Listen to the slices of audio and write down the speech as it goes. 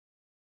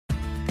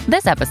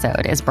This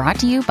episode is brought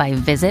to you by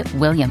Visit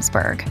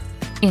Williamsburg.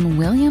 In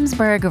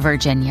Williamsburg,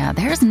 Virginia,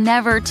 there's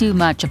never too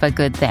much of a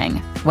good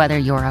thing. Whether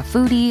you're a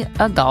foodie,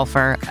 a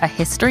golfer, a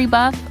history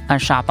buff, a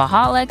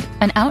shopaholic,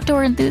 an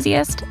outdoor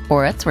enthusiast,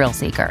 or a thrill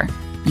seeker,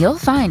 you'll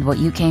find what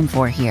you came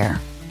for here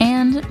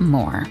and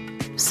more.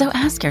 So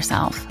ask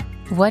yourself,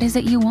 what is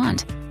it you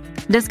want?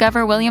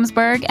 Discover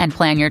Williamsburg and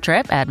plan your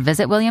trip at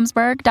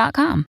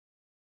visitwilliamsburg.com.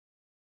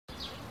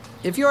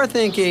 If you're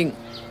thinking,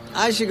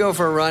 I should go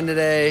for a run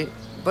today,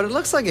 but it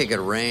looks like it could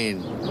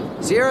rain,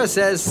 Sierra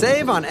says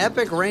save on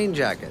epic rain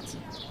jackets.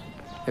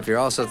 If you're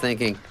also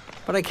thinking,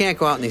 but I can't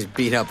go out in these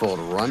beat-up old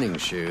running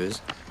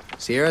shoes,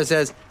 Sierra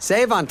says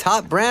save on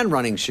top brand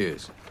running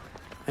shoes.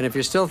 And if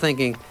you're still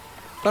thinking,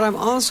 but I'm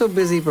also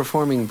busy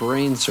performing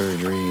brain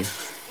surgery,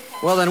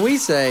 well, then we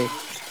say,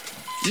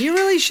 you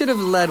really should have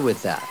led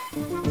with that.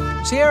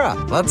 Sierra,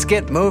 let's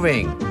get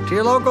moving to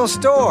your local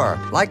store,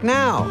 like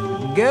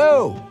now.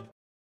 Go!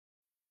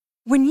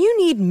 When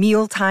you need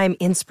mealtime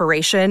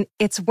inspiration,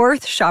 it's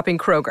worth shopping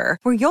Kroger,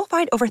 where you'll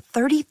find over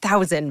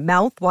 30,000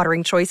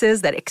 mouth-watering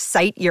choices that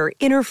excite your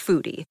inner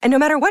foodie. And no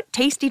matter what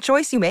tasty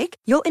choice you make,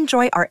 you'll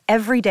enjoy our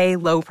everyday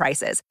low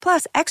prices,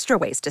 plus extra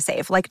ways to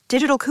save, like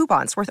digital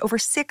coupons worth over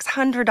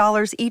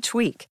 $600 each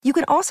week. You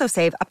can also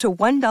save up to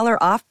 $1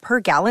 off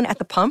per gallon at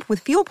the pump with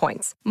fuel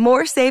points.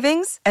 More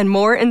savings and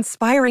more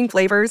inspiring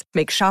flavors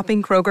make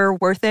shopping Kroger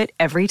worth it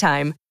every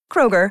time.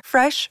 Kroger,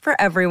 fresh for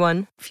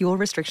everyone. Fuel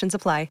restrictions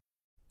apply.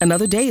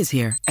 Another day is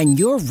here, and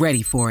you're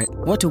ready for it.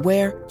 What to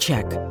wear?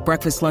 Check.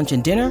 Breakfast, lunch,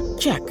 and dinner?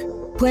 Check.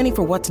 Planning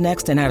for what's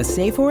next and how to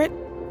save for it?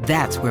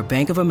 That's where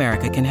Bank of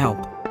America can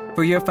help.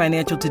 For your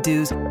financial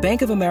to-dos,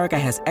 Bank of America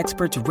has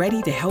experts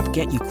ready to help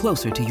get you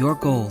closer to your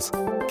goals.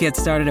 Get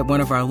started at one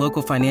of our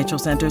local financial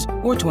centers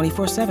or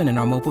 24/7 in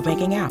our mobile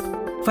banking app.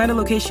 Find a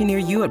location near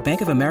you at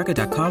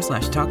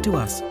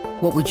bankofamerica.com/talktous.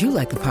 What would you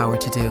like the power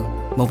to do?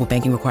 Mobile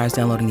banking requires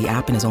downloading the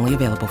app and is only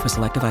available for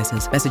select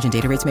devices. Message and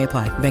data rates may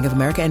apply. Bank of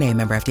America N.A.,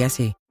 member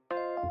FDIC.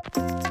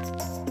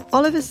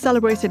 Oliver's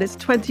celebrated its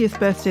 20th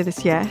birthday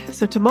this year,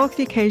 so to mark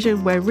the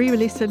occasion, we're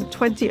re-releasing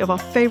 20 of our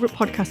favourite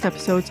podcast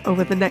episodes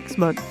over the next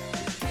month.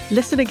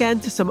 Listen again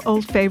to some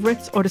old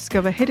favourites or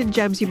discover hidden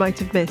gems you might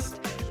have missed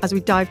as we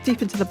dive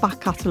deep into the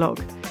back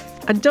catalogue.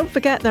 And don't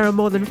forget, there are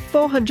more than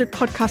 400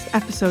 podcast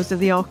episodes in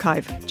the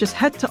archive. Just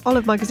head to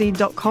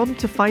olivemagazine.com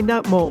to find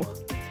out more.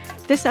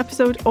 This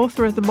episode,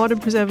 author of The Modern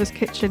Preserver's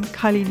Kitchen,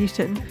 Kylee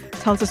Newton,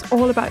 tells us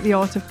all about the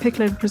art of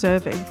pickling and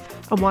preserving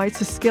and why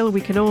it's a skill we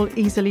can all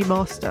easily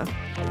master.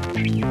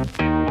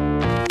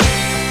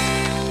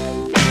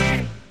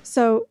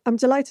 So I'm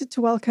delighted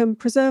to welcome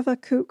preserver,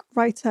 cook,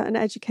 writer and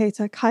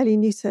educator Kylee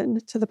Newton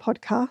to the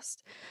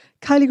podcast.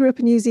 Kylee grew up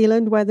in New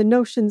Zealand, where the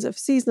notions of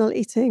seasonal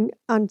eating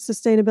and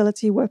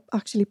sustainability were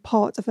actually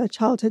part of her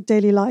childhood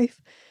daily life.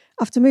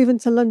 After moving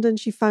to London,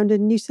 she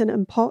founded Newton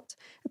and Pot,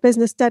 a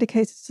business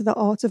dedicated to the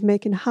art of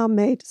making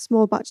handmade,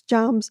 small batch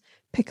jams,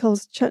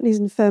 pickles, chutneys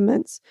and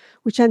ferments,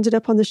 which ended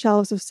up on the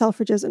shelves of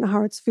Selfridges and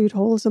Harrods food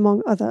halls,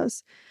 among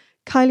others.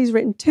 Kylie's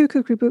written 2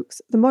 cookery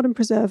books, The Modern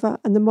Preserver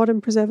and The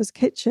Modern Preserver's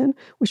Kitchen,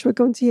 which we're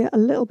going to hear a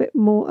little bit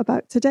more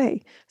about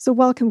today. So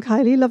welcome,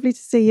 Kylee. Lovely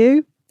to see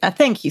you.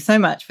 Thank you so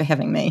much for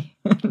having me.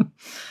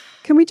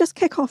 Can we just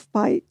kick off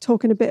by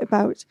talking a bit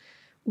about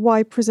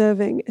why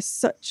preserving is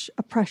such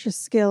a precious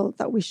skill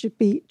that we should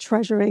be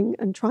treasuring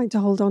and trying to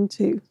hold on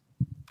to?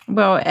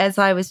 Well, as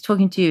I was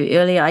talking to you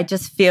earlier, I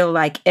just feel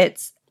like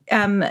it's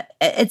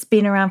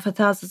been around for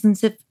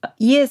thousands of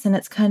years, and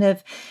it's kind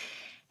of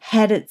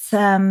had it's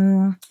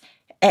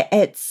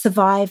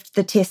survived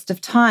the test of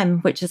time,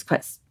 which is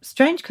quite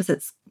strange because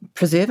it's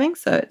preserving,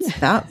 so it's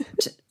about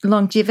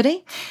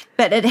longevity.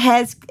 But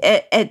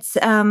it's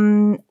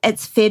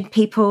fed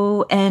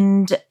people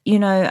and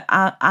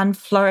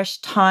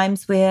unflourished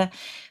times where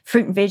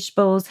fruit and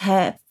vegetables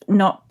have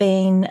not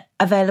been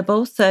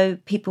available, so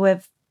people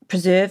have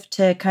preserved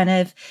to kind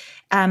of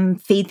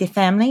feed their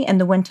family in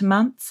the winter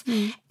months,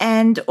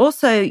 and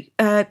also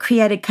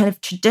created kind of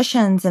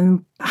traditions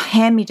and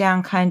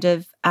hand-me-down kind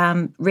of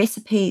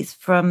recipes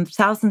from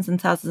thousands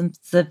and thousands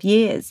of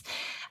years.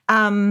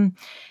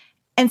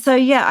 And so,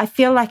 I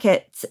feel like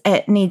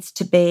it needs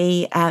to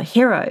be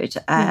heroed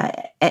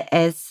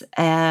as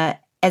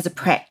a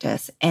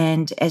practice.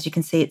 And as you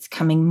can see, it's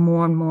coming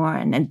more and more,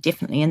 and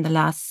definitely in the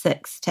last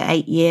 6 to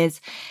 8 years,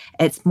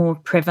 it's more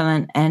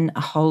prevalent in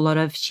a whole lot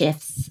of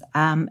chefs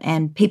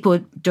and people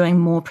doing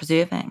more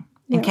preserving.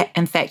 Yeah.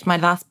 In fact, my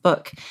last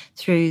book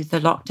through the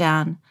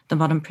lockdown, The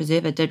Modern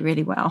Preserver, did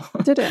really well.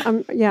 Did it?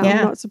 I'm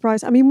not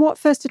surprised. I mean, what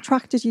first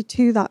attracted you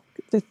to that,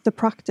 the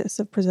practice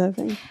of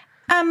preserving?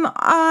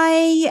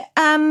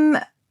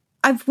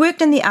 I've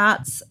worked in the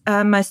arts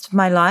most of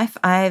my life.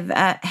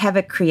 I have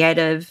a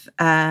creative.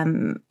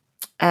 I'm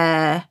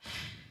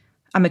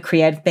a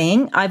creative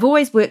being. I've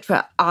always worked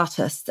for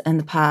artists in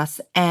the past,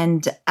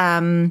 and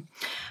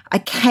I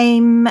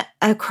came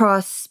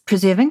across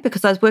preserving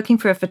because I was working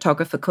for a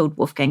photographer called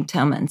Wolfgang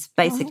Tillmans.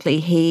 Basically,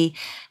 he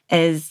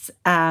is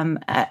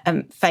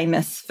a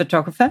famous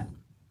photographer,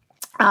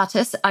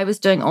 artist. I was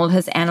doing all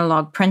his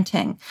analog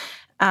printing.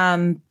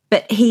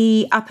 But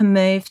he up and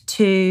moved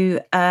to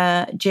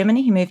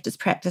Germany. He moved his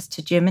practice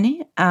to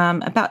Germany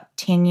about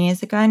 10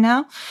 years ago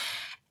now.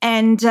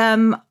 And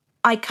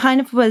I kind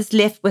of was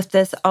left with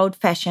this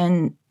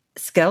old-fashioned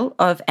skill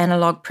of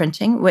analog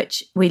printing,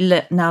 which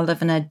we now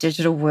live in a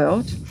digital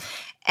world.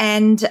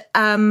 And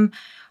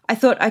I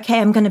thought, okay,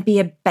 I'm going to be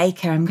a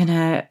baker. I'm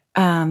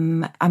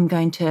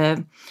going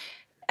to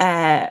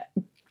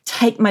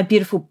take my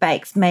beautiful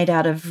bakes made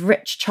out of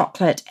rich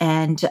chocolate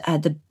and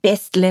the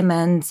best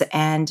lemons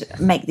and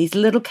make these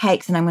little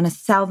cakes, and I'm going to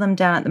sell them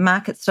down at the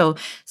market stall.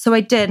 So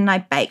I did, and I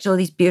baked all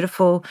these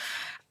beautiful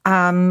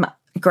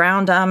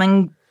ground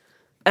almond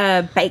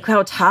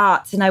Bakewell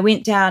tarts, and I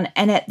went down,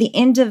 and at the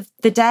end of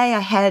the day I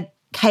had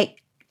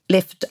cake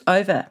left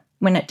over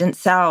when it didn't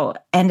sell,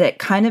 and it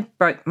kind of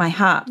broke my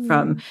heart.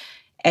 From,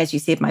 as you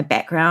said, my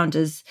background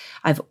is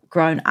I've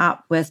grown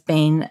up with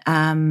being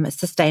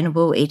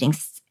sustainable, eating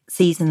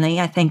seasonally.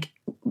 I think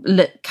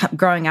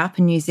growing up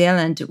in New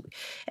Zealand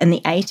in the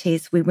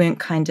 80s, we weren't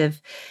kind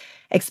of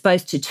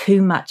exposed to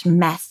too much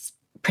mass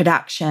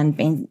production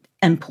being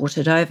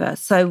imported over.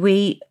 So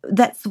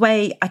that's the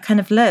way I kind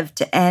of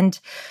lived. And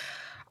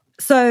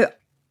so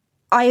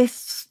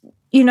preserving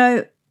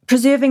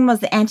was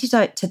the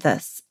antidote to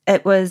this.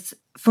 It was,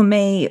 for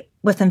me,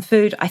 within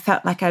food, I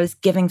felt like I was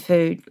giving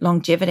food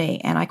longevity.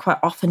 And I quite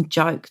often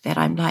joke that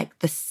I'm like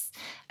a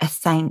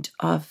saint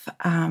of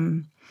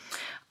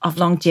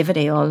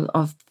longevity, or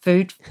of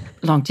food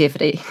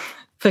longevity,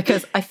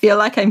 because I feel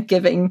like I'm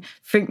giving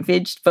fruit and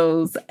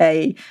vegetables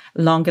a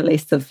longer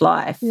lease of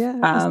life.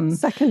 Yeah, a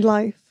second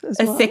life as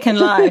well. A second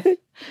life.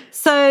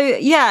 So,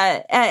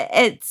 yeah,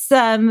 it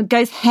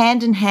goes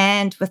hand in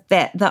hand with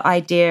the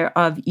idea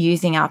of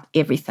using up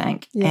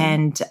everything. Yeah.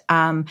 And,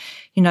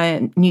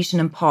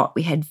 Newton and Pot,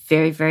 we had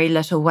very, very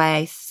little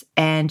waste,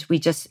 and we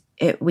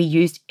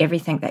used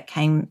everything that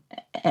came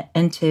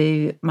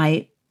into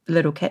my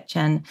little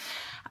kitchen.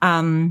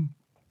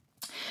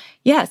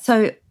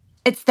 So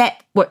it's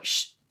that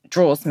which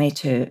draws me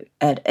to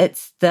it.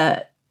 It's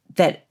that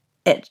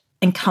it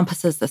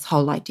encompasses this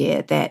whole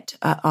idea that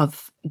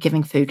of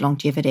giving food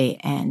longevity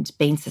and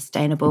being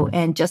sustainable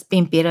and just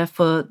being better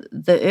for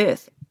the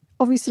earth.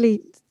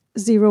 Obviously,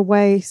 zero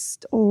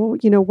waste or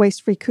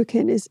waste-free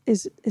cooking is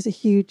a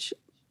huge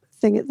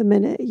thing at the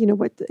minute.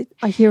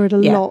 I hear it a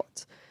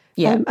lot.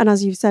 Yeah. And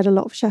as you've said, a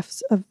lot of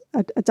chefs have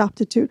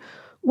adapted to.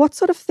 What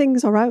sort of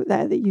things are out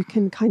there that you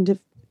can kind of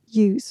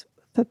use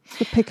for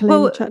pickling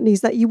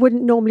chutneys that you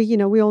wouldn't normally,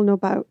 we all know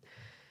about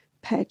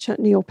pear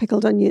chutney or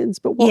pickled onions,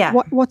 but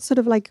what sort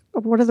of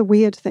what are the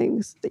weird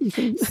things that you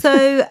can?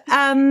 So,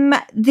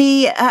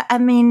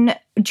 during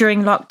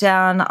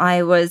lockdown,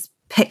 I was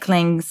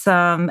pickling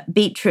some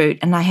beetroot,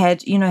 and I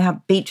had,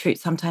 how beetroot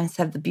sometimes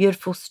have the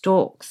beautiful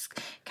stalks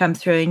come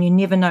through, and you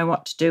never know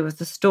what to do with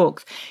the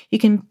stalks. You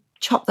can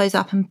chop those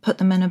up and put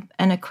them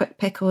in a quick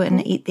pickle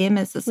and eat them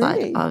as a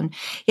side. Really?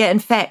 In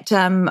fact,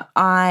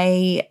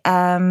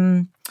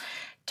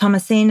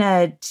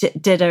 Thomasina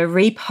did a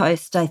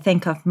repost, I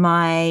think, of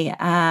my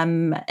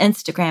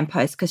Instagram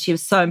post, because she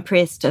was so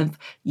impressed of,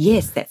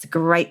 yes, that's a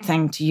great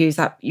thing to use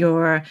up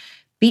your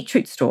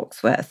beetroot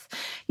stalks with.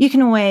 You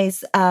can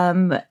always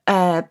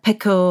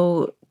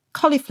pickle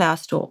cauliflower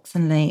stalks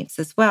and leaves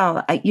as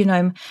well.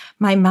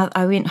 My mother,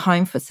 I went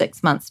home for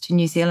 6 months to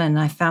New Zealand,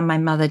 and I found my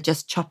mother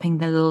just chopping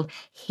the little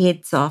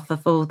heads off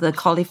of all the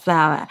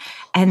cauliflower,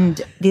 and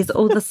there's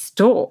all the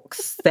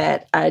stalks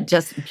that are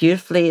just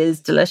beautifully as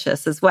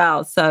delicious as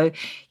well. So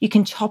you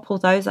can chop all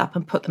those up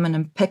and put them in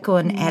a pickle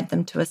and add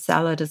them to a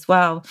salad as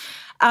well.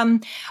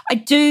 I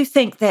do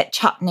think that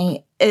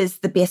chutney is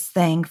the best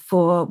thing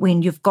for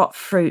when you've got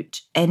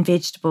fruit and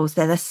vegetables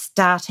that are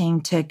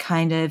starting to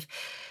kind of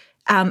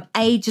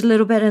age a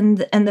little bit in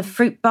the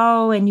fruit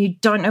bowl, and you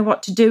don't know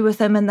what to do with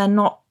them, and they're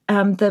not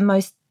the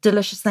most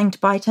delicious thing to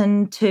bite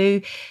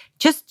into.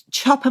 Just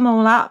chop them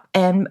all up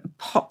and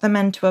pop them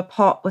into a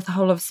pot with a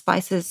whole lot of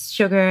spices,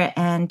 sugar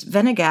and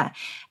vinegar,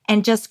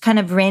 and just kind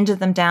of render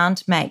them down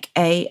to make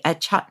a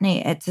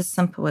chutney. It's as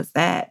simple as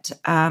that.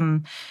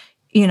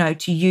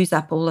 To use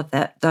up all of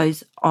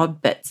those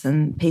odd bits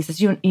and pieces.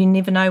 You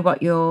never know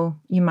what you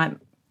might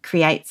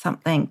create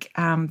something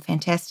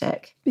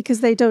fantastic,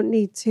 because they don't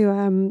need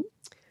to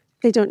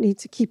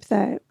keep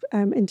their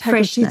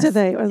integrity, do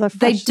they? Or their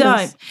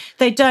freshness?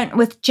 They don't.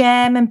 With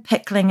jam and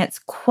pickling, it's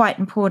quite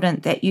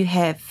important that you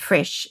have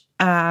fresh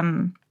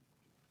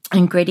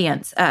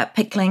ingredients.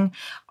 Pickling,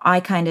 I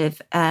kind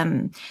of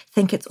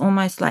think it's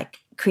almost like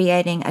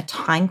creating a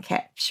time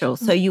capsule.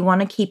 So you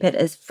want to keep it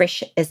as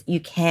fresh as you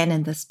can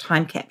in this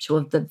time capsule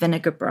of the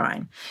vinegar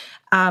brine.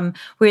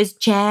 Whereas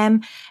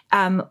jam,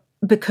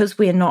 because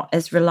we're not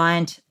as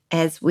reliant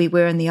as we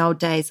were in the old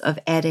days of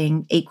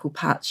adding equal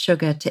parts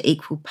sugar to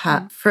equal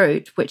part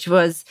fruit, which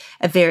was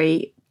a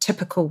very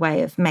typical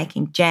way of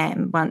making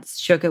jam once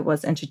sugar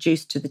was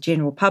introduced to the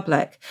general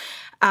public.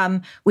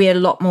 We're a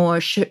lot more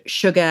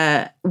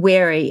sugar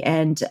wary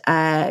and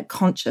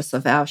conscious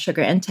of our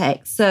sugar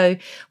intake. So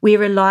we're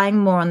relying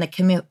more on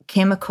the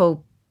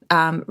chemical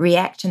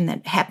reaction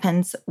that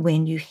happens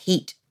when you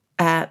heat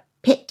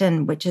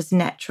pectin, which is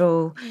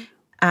natural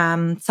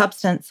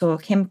substance or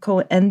chemical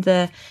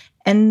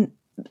in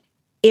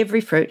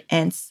every fruit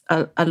and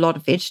a lot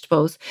of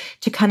vegetables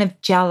to kind of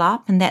gel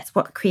up, and that's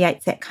what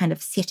creates that kind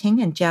of setting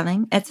and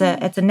gelling.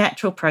 It's a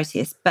natural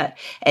process, but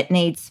it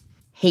needs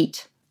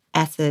heat,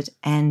 acid,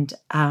 and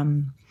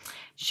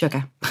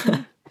sugar.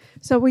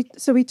 So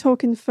we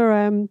talking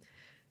for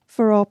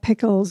our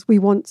pickles. We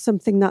want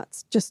something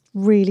that's just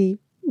really,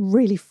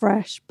 really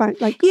fresh,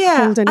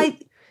 holding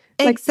it.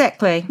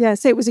 Exactly. Yeah,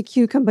 say it was a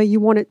cucumber, you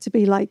want it to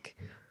be like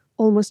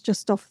almost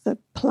just off the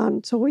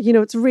plant, or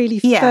it's really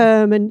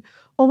firm and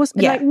almost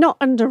like not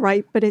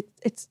underripe, but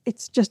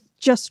it's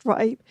just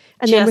ripe.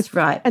 And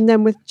ripe. And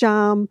then with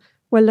jam,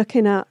 we're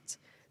looking at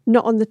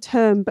not on the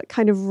term, but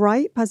kind of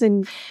ripe, as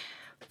in.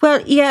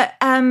 Well,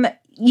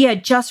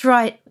 just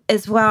right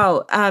as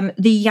well.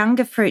 The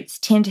younger fruits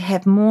tend to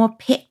have more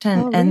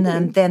pectin in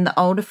them than the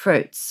older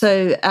fruits.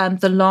 So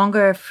the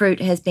longer a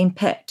fruit has been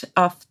picked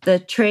off the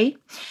tree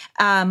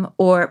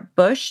or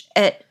bush,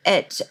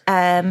 its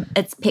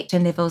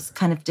pectin levels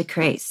kind of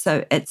decrease.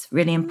 So it's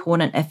really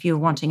important if you're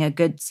wanting a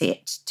good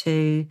set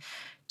to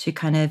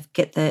kind of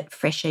get the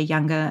fresher,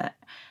 younger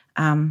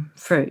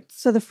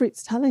fruits. So the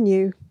fruit's telling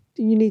you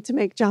need to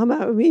make jam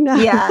out of me now.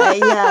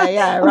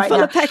 Yeah. I'm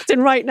full of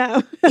pectin right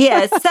now.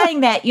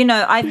 Saying that,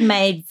 I've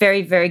made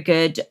very, very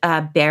good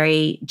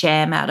berry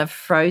jam out of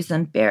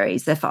frozen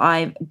berries. If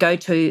I go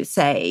to,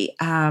 say,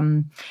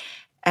 there's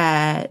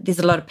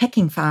a lot of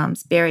picking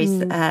farms, berries.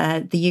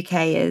 The UK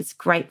is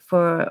great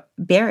for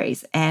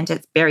berries, and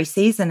it's berry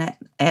season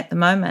at the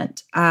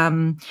moment.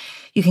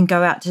 You can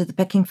go out to the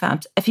picking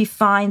farms. If you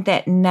find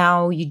that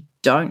now you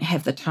don't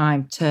have the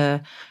time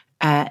to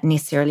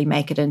necessarily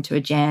make it into a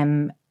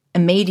jam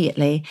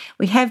immediately,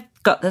 we have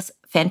got this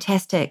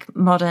fantastic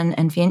modern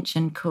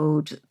invention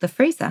called the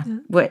freezer,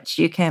 which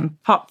you can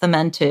pop them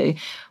into,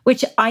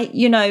 which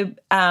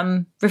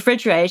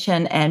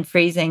refrigeration and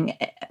freezing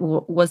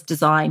was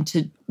designed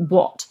to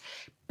what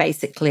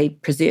basically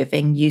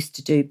preserving used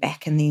to do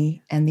back in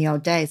the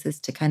old days, is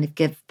to kind of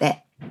give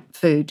that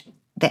food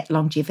that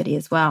longevity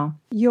as well.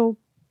 Your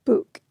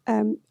book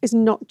is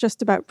not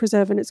just about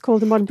preserving. It's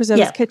called The Modern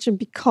Preserver's Kitchen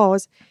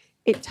because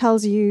it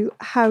tells you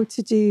how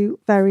to do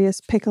various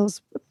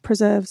pickles,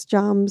 preserves,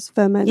 jams,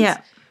 ferments,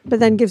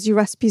 but then gives you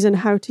recipes on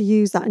how to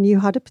use that. And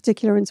you had a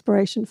particular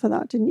inspiration for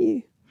that, didn't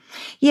you?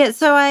 Yeah,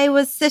 so I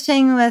was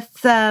sitting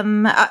with,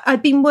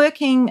 I've been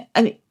working,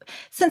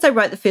 since I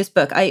wrote the first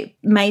book, I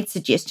made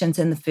suggestions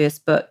in the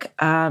first book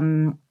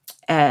of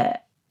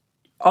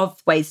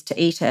ways to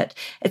eat it.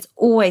 It's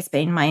always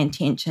been my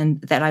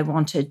intention that I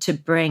wanted to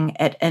bring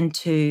it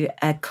into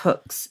a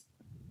cook's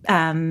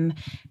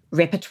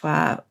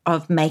repertoire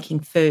of making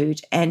food.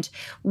 And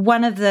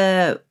one of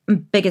the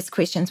biggest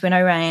questions when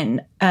I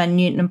ran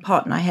Newton and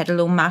Pot, and I had a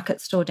little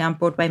market store down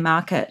Broadway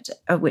Market,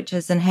 which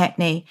is in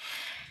Hackney,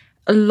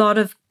 a lot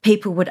of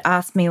people would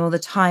ask me all the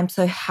time,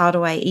 so how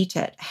do I eat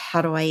it?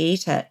 How do I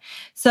eat it?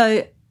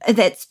 So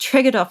that's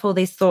triggered off all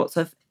these thoughts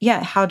of,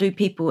 how do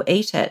people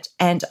eat it?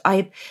 And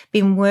I've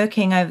been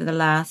working over the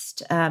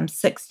last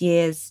 6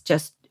 years,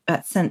 just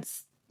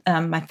since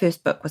my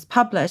first book was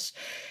published,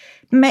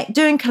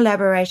 doing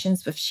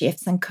collaborations with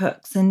chefs and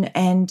cooks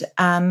and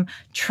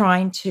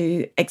trying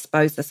to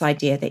expose this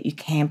idea that you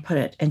can put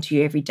it into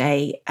your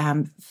everyday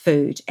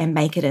food and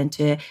make it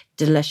into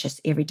delicious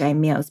everyday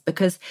meals,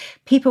 because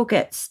people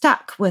get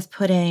stuck with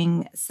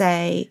putting,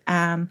 say,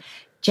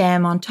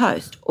 jam on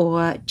toast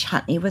or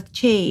chutney with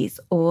cheese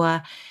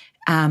or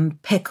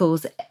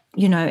pickles,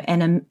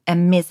 and a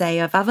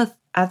meze of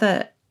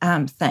other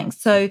things.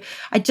 So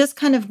I just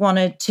kind of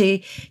wanted to...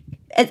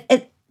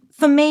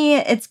 For me,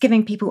 it's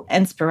giving people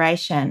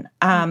inspiration.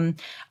 I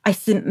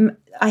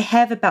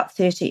have about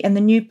 30, in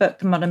the new book,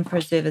 The Modern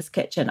Preserver's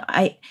Kitchen,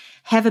 I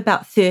have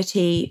about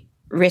 30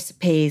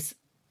 recipes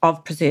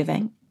of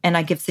preserving, and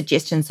I give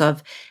suggestions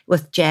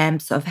with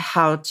jams of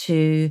how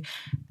to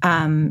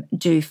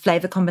do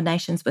flavour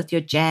combinations with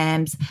your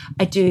jams.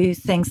 I do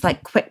things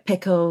like quick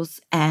pickles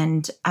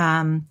and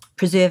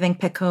preserving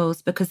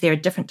pickles, because they're a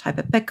different type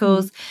of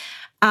pickles.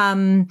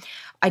 I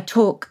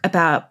talk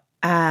about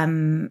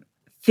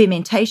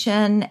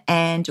fermentation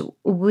and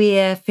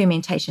where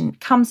fermentation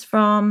comes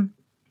from,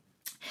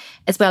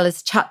 as well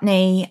as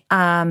chutney,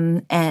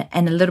 and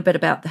a little bit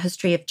about the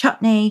history of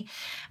chutney.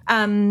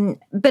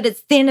 But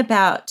it's then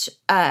about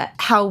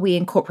how we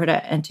incorporate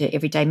it into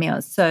everyday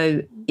meals.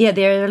 So,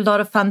 there are a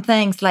lot of fun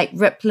things like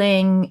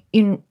rippling,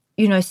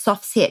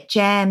 soft set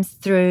jams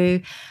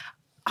through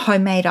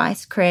homemade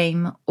ice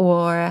cream,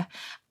 or,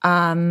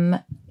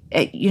 I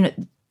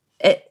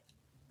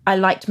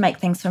like to make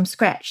things from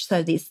scratch.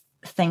 So there's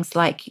things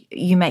like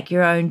you make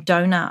your own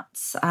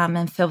donuts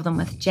and fill them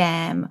with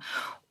jam,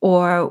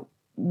 or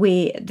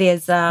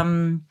there's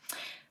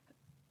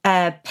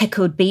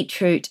pickled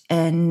beetroot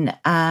in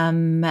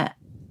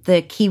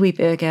the kiwi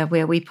burger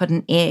where we put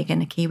an egg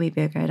in a kiwi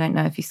burger. I don't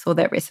know if you saw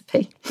that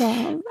recipe.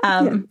 Wow.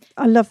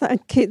 I love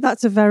that.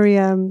 That's a very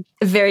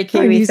very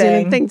Kiwi New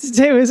Zealand thing to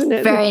do, isn't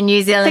it? Very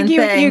New Zealand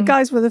thing. You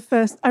guys were the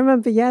first. I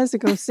remember years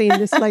ago seeing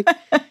this, like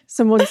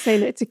someone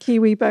saying it's a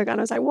kiwi burger, and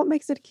I was like, "What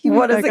makes it a kiwi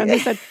burger?" And they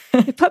said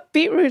they put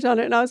beetroot on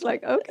it, and I was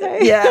like, "Okay."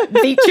 Yeah,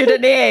 beetroot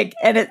and egg,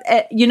 and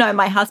it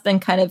my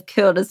husband kind of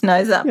curled his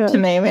nose up to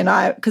me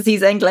because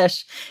he's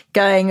English,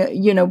 going,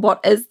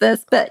 what is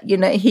this? But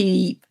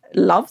he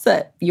loves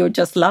it. You'll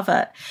just love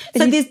it.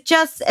 So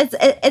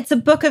it's a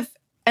book of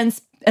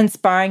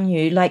inspiring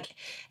you, like.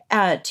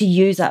 To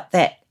use up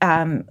that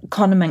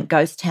condiment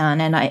ghost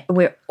town, and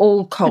we're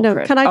all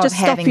culprit. Can I just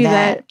stop you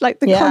there? Like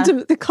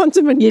the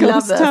condiment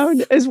ghost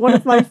town is one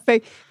of my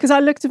favorite, because I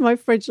looked at my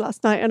fridge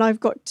last night and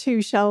I've got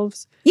 2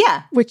 shelves.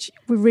 Yeah, which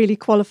really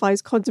qualify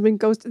as condiment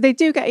ghost. They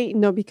do get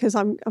eaten though, because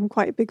I'm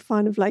quite a big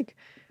fan of like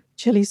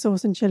chili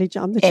sauce and chili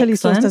jam. The chili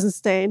sauce doesn't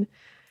stain.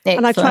 Excellent.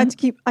 And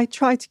I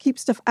try to keep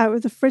stuff out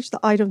of the fridge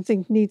that I don't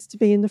think needs to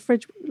be in the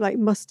fridge, like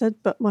mustard,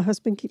 but my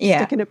husband keeps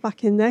sticking it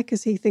back in there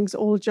because he thinks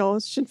all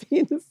jars should be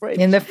in the fridge.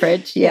 In the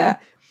fridge, yeah.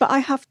 But I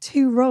have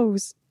 2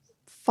 rows,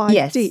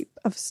 5 deep,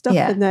 of stuff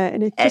in there,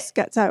 and it just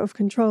gets out of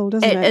control,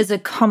 doesn't it? It is a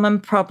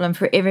common problem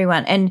for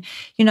everyone. And,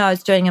 I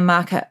was doing a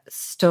market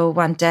stall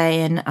one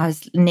day and I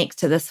was next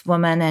to this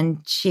woman and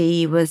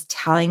she was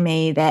telling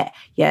me that,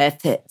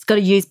 if it's got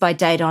a use by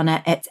date on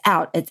it, it's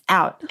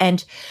out.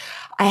 And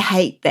I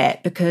hate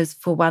that because,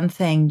 for one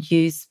thing,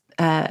 use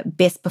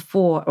best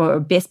before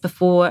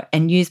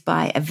and use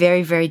by are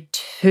very, very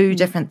 2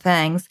 different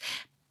things.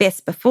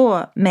 Best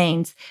before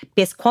means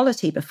best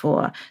quality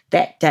before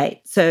that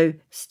date. So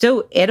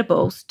still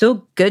edible,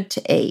 still good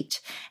to eat.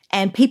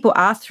 And people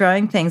are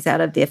throwing things out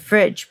of their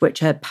fridge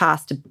which are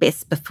past a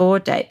best before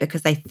date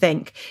because they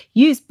think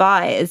use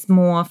by is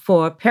more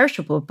for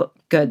perishable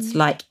goods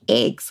like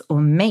eggs or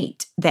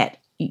meat that,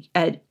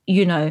 that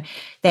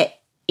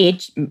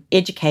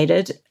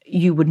educated,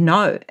 you would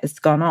know it's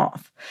gone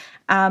off.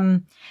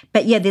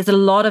 But there's a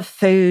lot of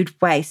food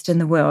waste in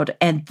the world,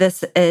 and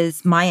this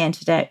is my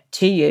antidote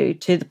to you,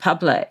 to the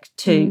public,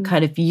 to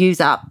kind of use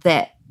up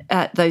that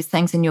those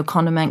things in your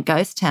condiment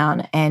ghost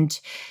town and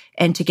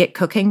to get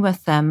cooking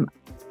with them.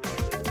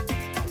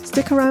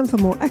 Stick around for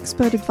more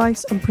expert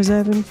advice on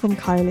preserving from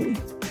Kylee.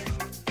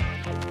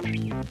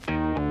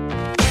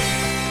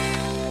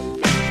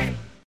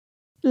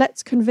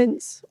 Let's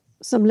convince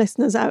some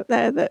listeners out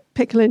there that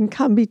pickling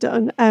can be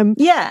done.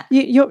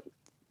 You're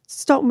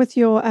starting with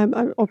your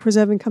or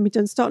preserving can be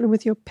done. Starting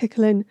with your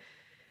pickling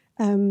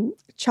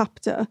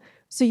chapter.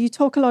 So you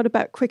talk a lot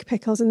about quick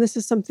pickles, and this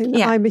is something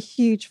that I'm a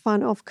huge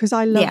fan of because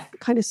I love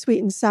kind of sweet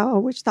and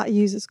sour, which that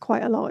uses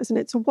quite a lot, isn't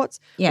it? So what's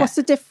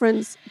the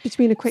difference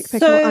between a quick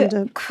pickle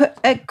and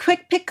a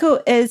quick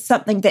pickle is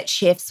something that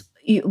chefs.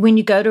 When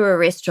you go to a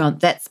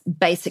restaurant, that's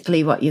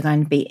basically what you're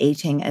going to be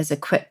eating is a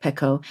quick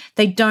pickle.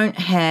 They don't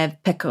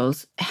have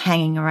pickles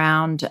hanging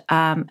around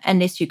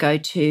unless you go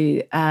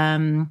to,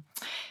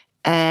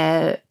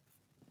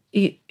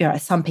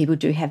 some people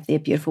do have their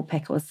beautiful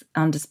pickles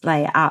on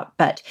display up,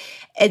 but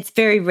it's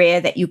very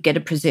rare that you get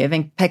a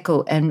preserving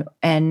pickle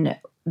in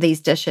these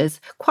dishes.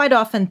 Quite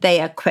often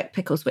they are quick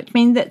pickles, which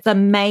means that they're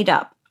made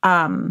up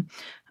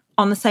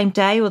on the same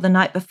day or the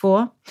night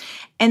before,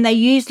 and they're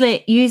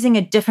usually using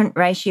a different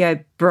ratio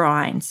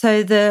brine.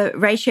 So the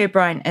ratio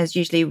brine is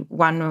usually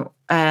 1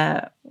 1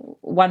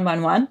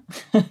 1 1.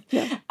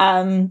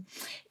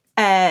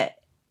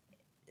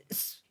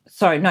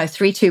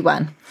 3 2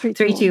 1. 3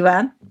 2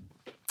 1.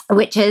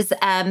 Which is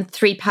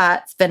 3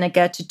 parts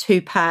vinegar to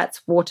 2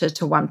 parts water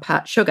to 1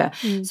 part sugar.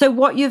 So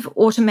what you've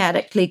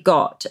automatically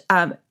got,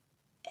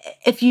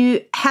 if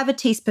you have a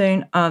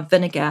teaspoon of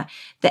vinegar,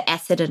 the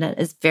acid in it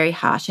is very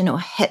harsh and it'll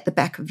hit the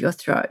back of your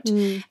throat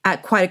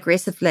quite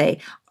aggressively.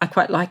 I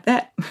quite like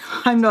that.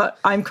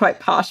 I'm quite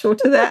partial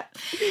to that.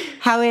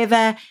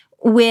 However,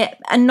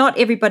 not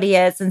everybody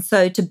is, and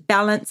so to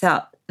balance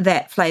out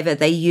that flavour,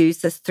 they use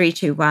this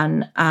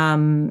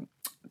 3-to-1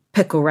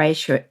 pickle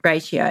ratio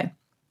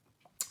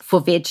for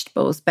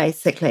vegetables,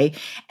 basically.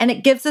 And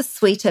it gives a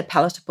sweeter,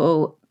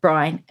 palatable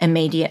brine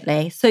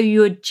immediately. So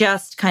you're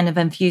just kind of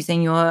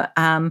infusing your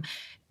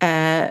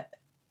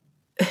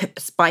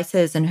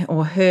spices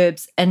or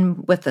herbs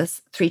in with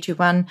this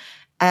 3-to-1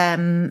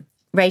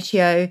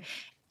 ratio,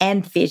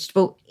 and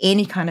vegetable,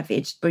 any kind of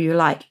vegetable you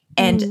like.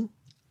 And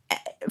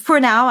for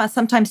an hour,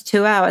 sometimes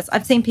 2 hours,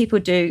 I've seen people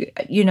do,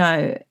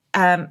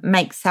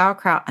 make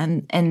sauerkraut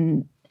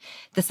and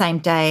the same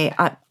day.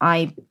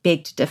 I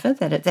beg to differ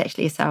that it's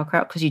actually a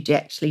sauerkraut because you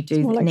actually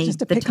do need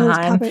the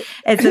time. Cabbage.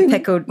 It's a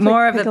pickled,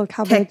 more of a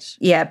cabbage.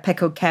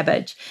 Pickled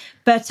cabbage.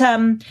 But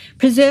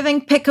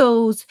preserving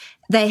pickles,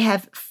 they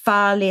have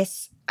far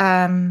less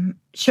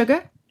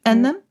sugar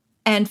in them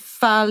and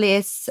far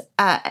less,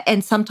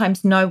 and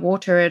sometimes no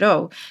water at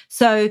all.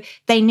 So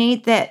they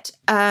need that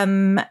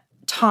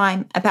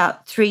time,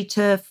 about 3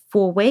 to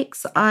 4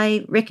 weeks,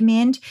 I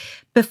recommend,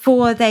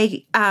 before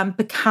they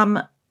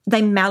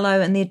they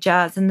mellow in their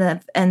jars and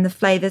the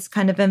flavors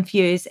kind of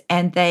infuse,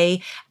 and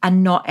they are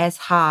not as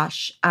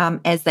harsh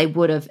as they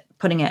would have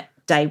putting it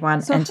day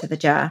one into the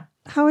jar.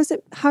 How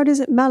does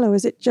it mellow?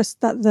 Is it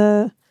just that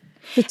the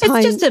time?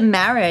 It's just a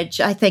marriage.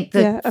 I think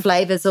the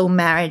flavors all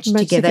marriage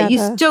together.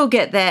 You still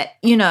get that,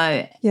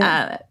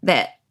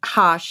 that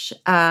harsh,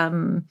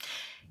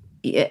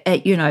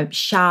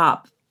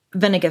 sharp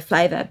vinegar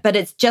flavor, but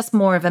it's just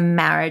more of a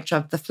marriage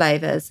of the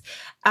flavors.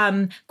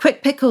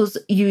 Quick pickles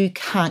you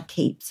can't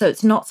keep, so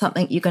it's not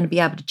something you're going to be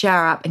able to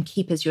jar up and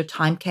keep as your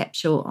time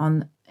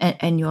capsule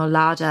in your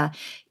larder.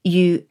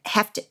 You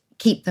have to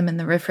keep them in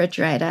the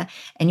refrigerator,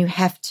 and you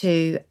have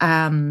to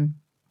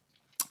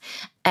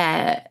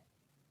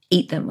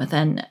eat them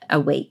within a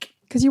week.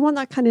 Because you want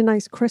that kind of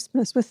nice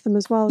crispness with them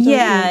as well, don't you?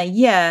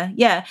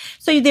 Yeah.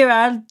 So there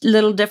are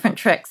little different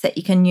tricks that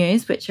you can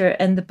use, which are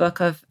in the book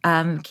of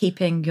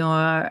keeping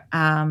your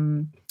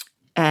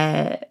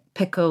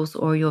pickles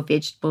or your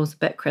vegetables a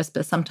bit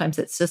crisper. Sometimes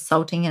it's just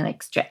salting and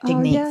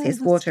extracting the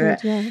excess water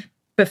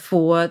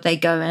before they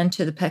go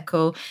into the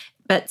pickle.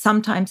 But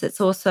sometimes it's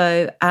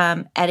also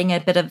adding a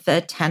bit of the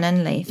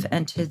tannin leaf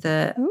into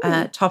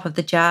the top of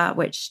the jar,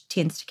 which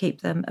tends to keep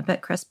them a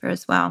bit crisper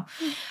as well.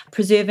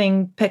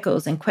 Preserving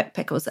pickles and quick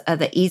pickles are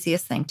the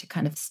easiest thing to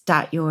kind of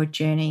start your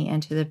journey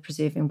into the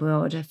preserving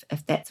world if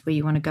that's where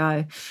you want to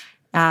go.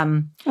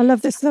 I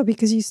love this though,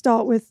 because you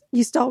start with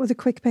the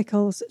quick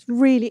pickles. It's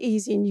really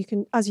easy, and you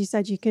can, as you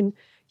said, you can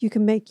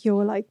make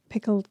your like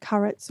pickled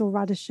carrots or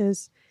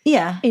radishes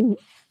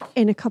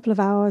in a couple of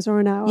hours or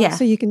an hour. Yeah.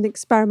 So you can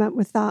experiment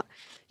with that.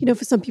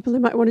 For some people, they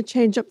might want to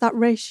change up that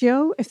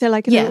ratio. If they're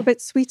like a little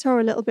bit sweeter or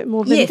a little bit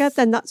more vinegar,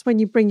 then that's when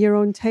you bring your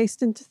own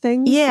taste into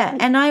things. Yeah,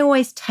 and I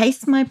always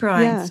taste my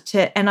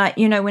brines and I,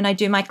 when I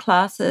do my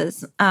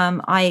classes,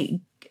 I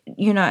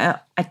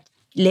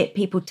let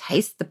people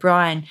taste the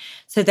brine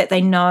so that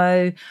they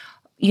know,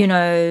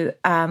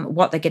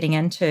 what they're getting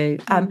into.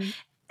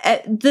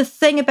 The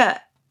thing about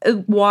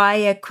why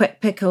a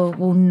quick pickle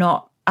will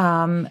not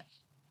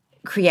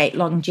create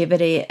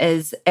longevity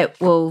is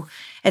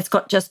it's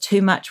got just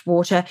too much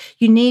water.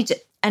 You need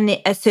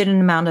a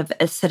certain amount of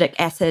acidic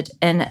acid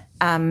in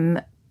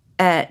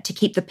to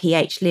keep the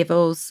pH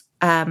levels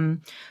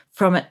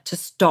from it to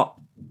stop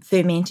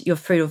ferment, your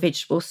fruit or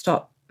vegetable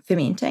stop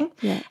fermenting.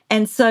 Yeah.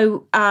 And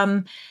so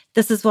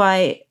this is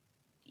why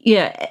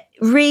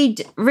read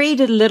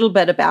a little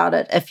bit about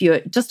it. If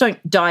you just don't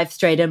dive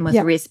straight in with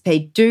the recipe,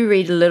 do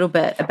read a little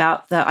bit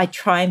about I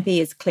try and be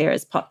as clear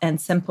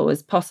and simple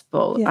as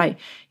possible.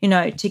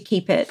 To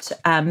keep it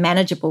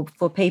manageable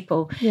for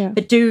people. Yeah.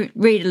 But do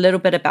read a little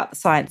bit about the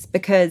science,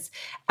 because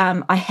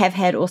I have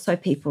had also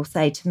people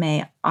say to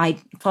me, I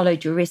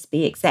followed your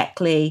recipe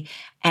exactly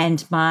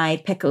and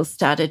my pickles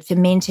started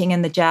fermenting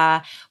in the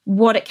jar.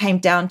 What it came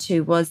down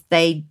to was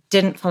they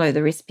didn't follow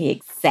the recipe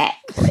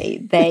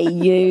exactly. They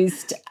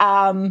used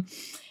a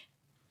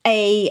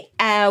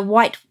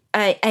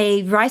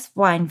rice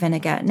wine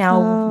vinegar.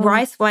 Now,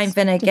 rice wine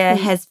vinegar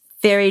has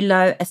very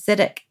low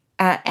acidic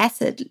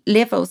acid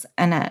levels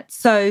in it.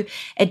 So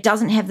it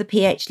doesn't have the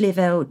pH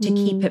level to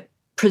keep it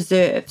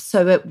preserved.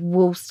 So it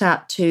will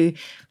start to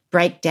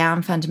break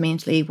down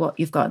fundamentally what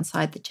you've got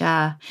inside the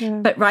jar.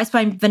 Yeah. But rice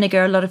wine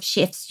vinegar, a lot of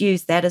chefs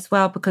use that as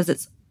well because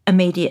it's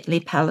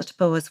immediately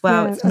palatable as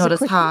well. It's not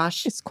as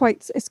harsh. It's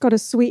got a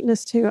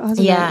sweetness to it,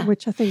 hasn't it?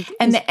 Which I think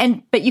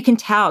but you can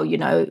tell,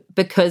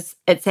 because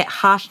it's that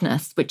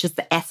harshness, which is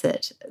the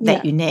acid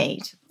that you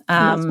need.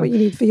 That's what you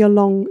need for your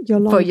long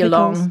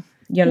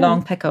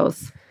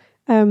pickles.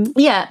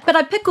 But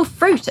I pickle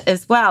fruit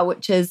as well,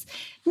 which is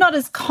not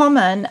as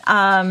common.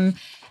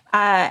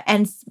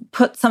 And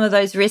put some of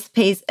those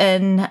recipes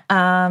into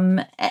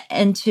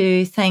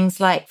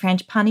things like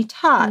frangipani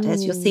tart,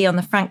 as you'll see on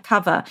the front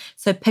cover.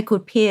 So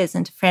pickled pears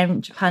into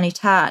frangipani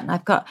tart, and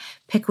I've got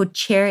pickled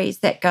cherries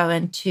that go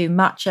into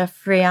matcha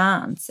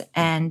friands,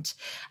 and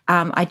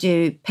I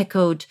do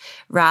pickled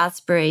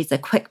raspberries, a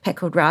quick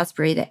pickled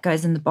raspberry that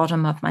goes in the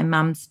bottom of my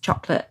mum's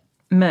chocolate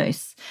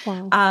mousse.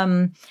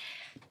 Wow.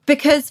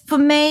 Because for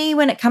me,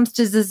 when it comes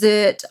to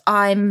dessert,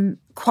 I'm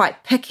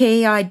quite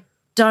picky. I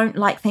don't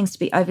like things to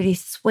be overly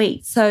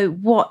sweet. So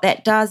what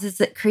that does is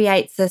it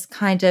creates this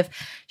kind of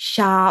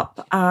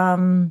sharp,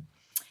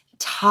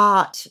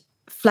 tart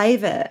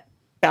flavor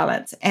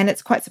balance, and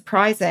it's quite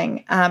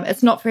surprising.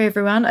 It's not for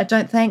everyone, I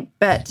don't think,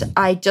 but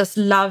I just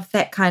love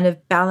that kind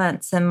of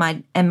balance in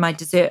my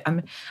dessert.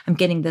 I'm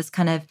getting this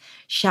kind of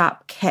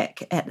sharp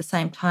kick at the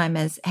same time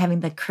as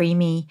having the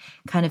creamy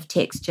kind of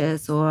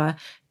textures or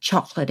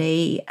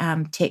chocolatey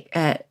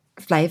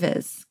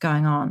flavors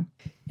going on.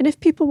 And if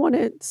people want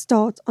to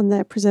start on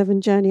their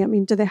preserving journey,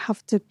 do they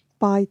have to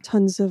buy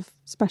tons of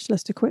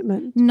specialist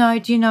equipment? No,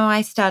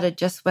 I started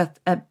just with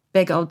a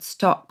big old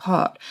stock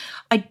pot.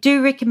 I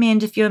do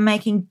recommend, if you're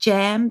making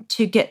jam,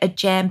 to get a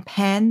jam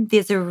pan.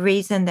 There's a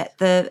reason that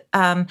the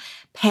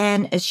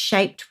pan is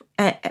shaped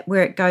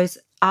where it goes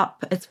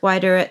up. It's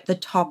wider at the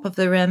top of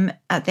the rim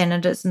than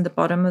it is in the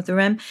bottom of the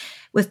rim.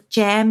 With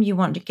jam, you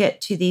want to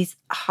get to these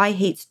high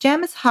heats.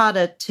 Jam is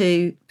harder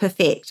to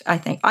perfect, I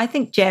think. I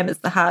think jam is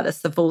the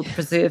hardest of all the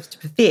preserves to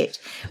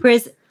perfect.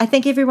 Whereas I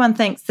think everyone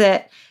thinks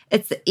that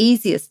it's the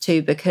easiest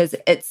to, because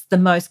it's the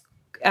most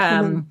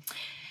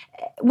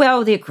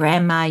well, their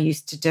grandma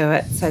used to do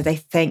it, so they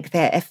think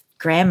that if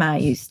grandma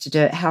used to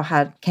do it, how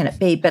hard can it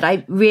be? But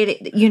I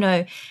really,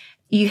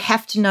 you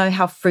have to know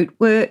how fruit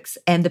works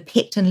and the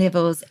pectin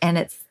levels, and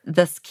it's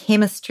this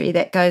chemistry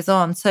that goes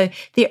on. So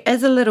there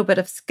is a little bit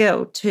of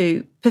skill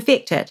to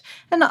perfect it.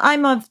 And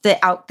I'm of the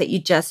ilk that you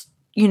just,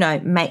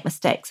 make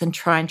mistakes and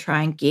try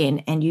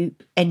again, and you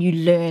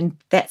learn.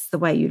 That's the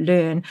way you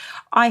learn.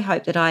 I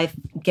hope that I've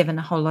given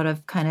a whole lot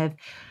of kind of,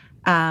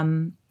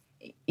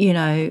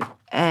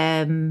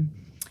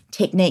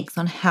 techniques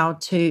on how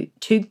to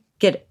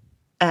get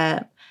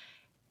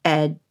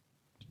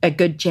a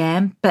good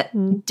jam,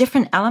 but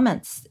different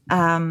elements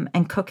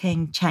and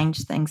cooking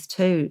change things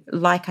too.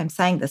 Like I'm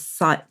saying,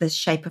 the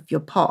shape of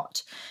your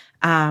pot,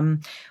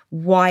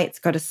 why it's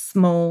got a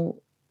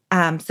small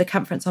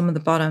circumference on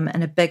the bottom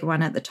and a big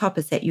one at the top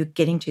is that you're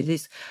getting to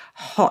this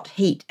hot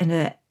heat in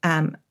a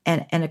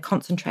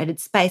concentrated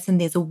space,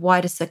 and there's a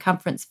wider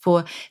circumference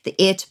for the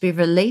air to be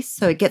released,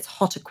 so it gets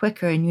hotter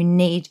quicker, and you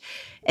need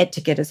it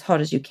to get as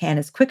hot as you can,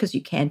 as quick as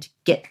you can, to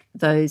get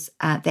those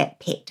that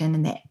pectin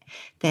and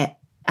that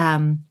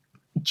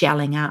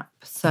gelling up.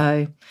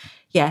 So,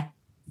 yeah,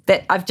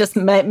 that I've just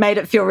made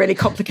it feel really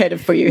complicated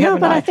for you. No,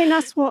 but I? I think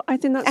that's what's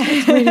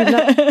really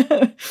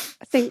I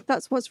think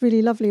that's what's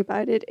really lovely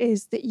about it,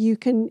 is that you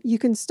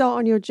can start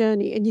on your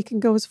journey and you can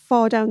go as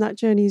far down that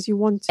journey as you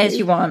want to. As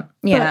you want,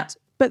 yeah.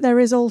 But there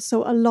is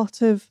also a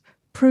lot of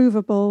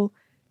provable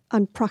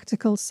and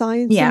practical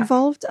science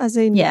involved, as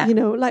in,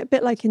 like a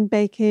bit like in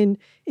baking,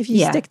 if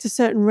you stick to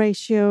certain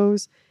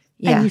ratios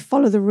and you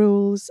follow the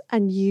rules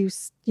and you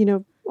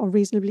are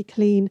reasonably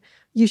clean,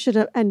 you should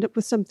end up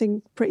with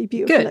something pretty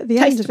beautiful at the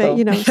end of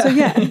it, So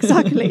yeah,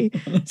 exactly.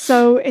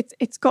 So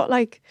it's got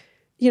like,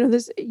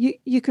 there's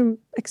you can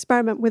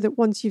experiment with it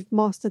once you've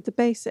mastered the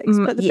basics,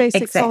 but the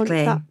basics aren't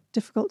that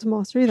difficult to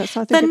master either.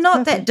 So I think they're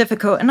not that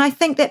difficult, and I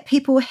think that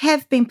people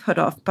have been put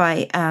off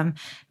by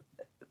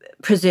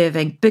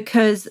preserving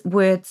because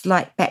words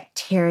like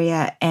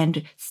bacteria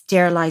and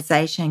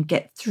sterilization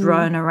get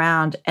thrown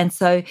around, and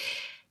so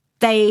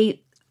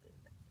they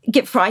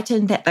get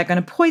frightened that they're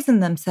going to poison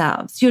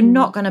themselves. You're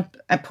not going to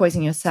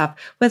poison yourself.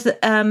 With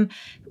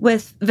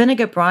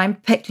vinegar brine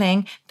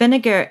pickling,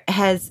 vinegar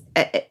has,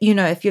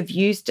 if you've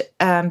used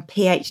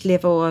pH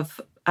level of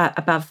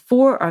above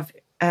 4 of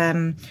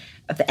the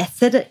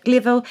acidic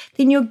level,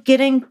 then you're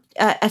getting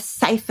a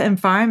safe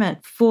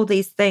environment for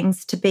these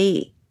things to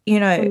be,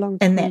 in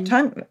that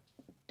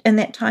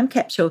time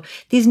capsule.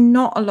 There's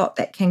not a lot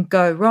that can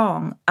go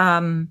wrong.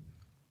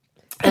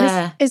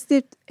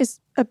 Is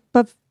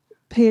above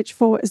pH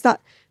 4,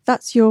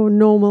 that's your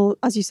normal,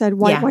 as you said,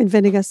 white wine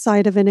vinegar,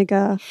 cider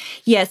vinegar?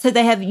 Yeah, so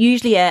they have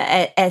usually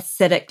a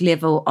acidic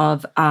level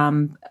of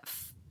 4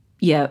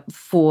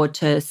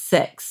 to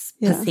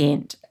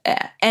 6%.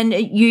 And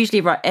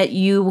usually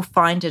you will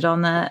find it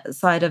on the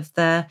side of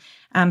the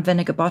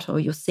vinegar bottle.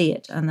 You'll see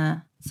it on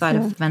the side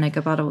of the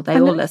vinegar bottle. They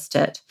all list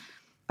it.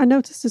 I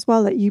noticed as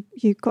well that you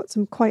got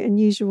some quite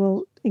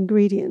unusual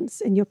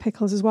ingredients in your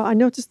pickles as well. I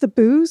noticed the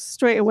booze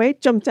straight away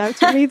jumped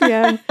out at me.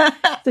 I'm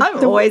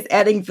always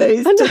adding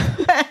booze to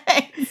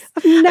things.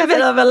 A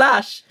bit of a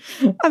lush.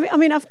 I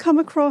mean, I've come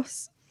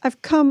across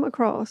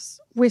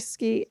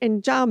whiskey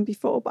in jam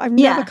before, but I've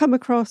never come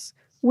across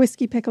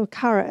whiskey pickled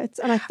carrots.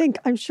 And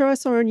I'm sure I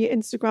saw on your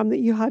Instagram that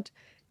you had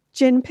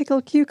gin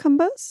pickled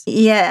cucumbers.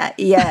 Yeah.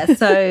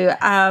 So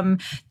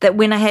that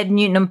when I had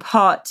Newton and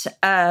Pot,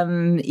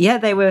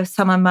 they were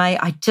some of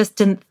I just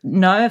didn't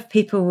know if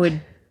people would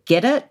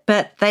get it,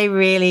 but they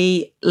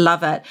really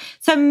love it.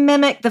 So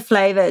mimic the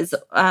flavors.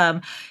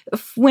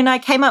 When I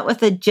came up with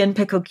the gin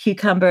pickled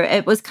cucumber,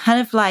 it was kind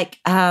of like,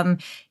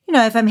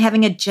 if I'm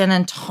having a gin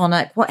and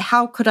tonic,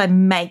 how could I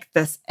make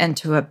this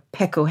into a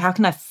pickle? How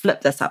can I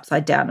flip this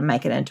upside down and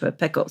make it into a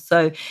pickle?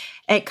 So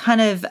it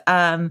kind of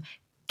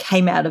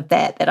came out of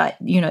that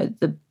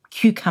the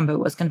cucumber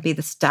was going to be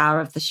the star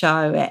of the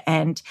show,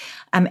 and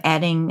I'm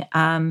adding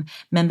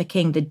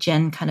mimicking the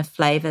gin kind of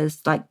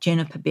flavors like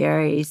juniper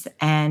berries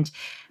and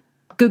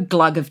good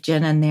glug of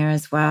gin in there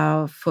as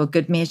well for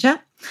good measure,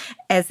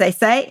 as they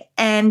say.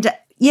 And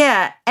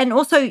and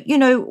also,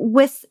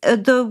 with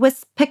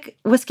the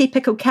whiskey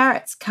pickled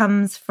carrots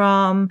comes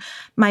from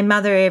my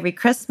mother. Every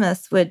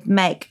Christmas would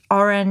make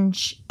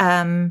orange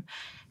carrots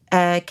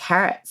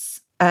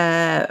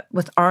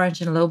with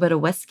orange and a little bit of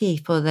whiskey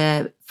for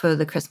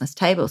the Christmas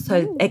table.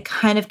 So it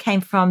kind of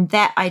came from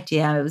that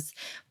idea. It was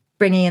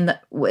bringing in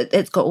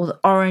it's got all the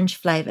orange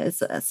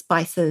flavors,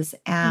 spices,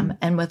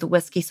 and with the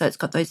whiskey, so it's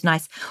got those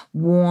nice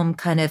warm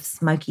kind of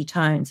smoky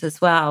tones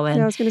as well.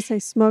 And I was going to say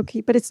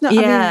smoky, but it's not. I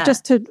mean,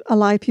 just to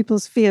allay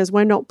people's fears,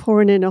 we're not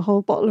pouring in a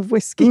whole bottle of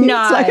whiskey.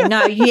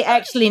 No, you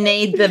actually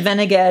need the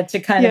vinegar to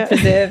kind of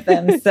preserve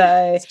them.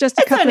 So it's just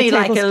a couple of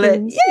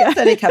tablespoons. It's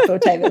only a couple of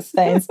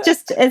tablespoons.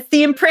 Just it's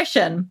the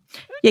impression.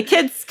 Your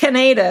kids can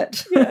eat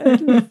it. Yeah,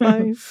 it'll be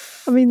fine.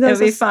 I mean, it'll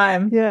be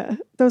fine. Yeah,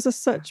 those are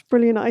such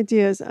brilliant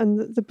ideas,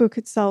 and the book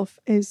itself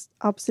is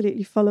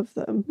absolutely full of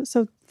them.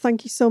 So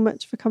thank you so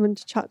much for coming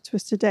to chat to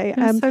us today.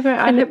 So great.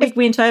 I hope we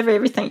went over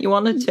everything you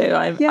wanted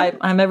to.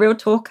 I'm a real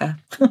talker.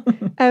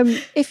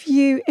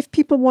 If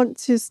people want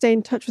to stay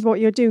in touch with what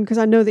you're doing, because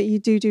I know that you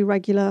do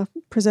regular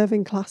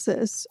preserving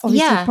classes.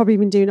 Obviously, you've probably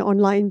been doing it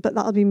online, but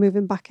that'll be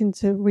moving back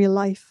into real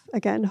life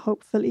again,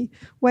 hopefully.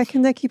 Where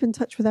can they keep in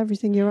touch with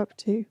everything you're up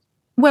to?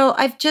 Well,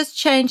 I've just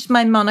changed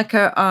my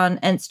moniker on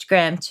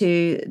Instagram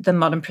to The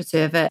Modern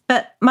Preserver,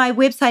 but my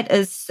website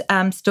is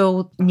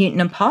still Newton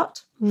and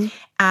Pot.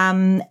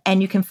 And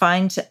you can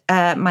find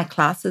my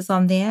classes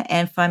on there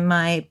and find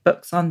my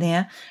books on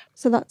there.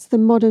 So that's The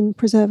Modern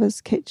Preserver's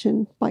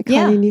Kitchen by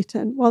Kylee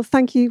Newton. Well,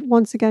 thank you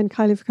once again,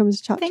 Kylee, for coming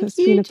to chat to us. It's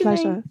been a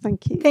pleasure.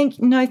 Thank you.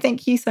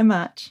 Thank you so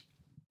much.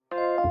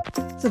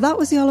 So that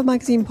was the Olive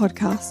Magazine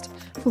podcast.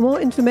 For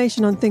more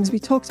information on things we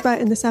talked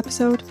about in this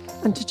episode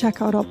and to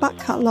check out our back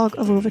catalogue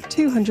of over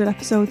 200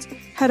 episodes,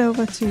 head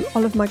over to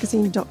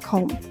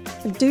olivemagazine.com.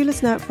 And do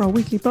listen out for our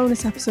weekly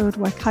bonus episode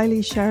where Kylee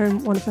is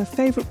sharing one of her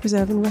favourite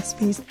preserving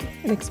recipes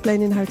and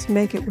explaining how to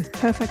make it with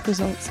perfect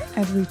results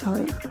every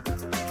time.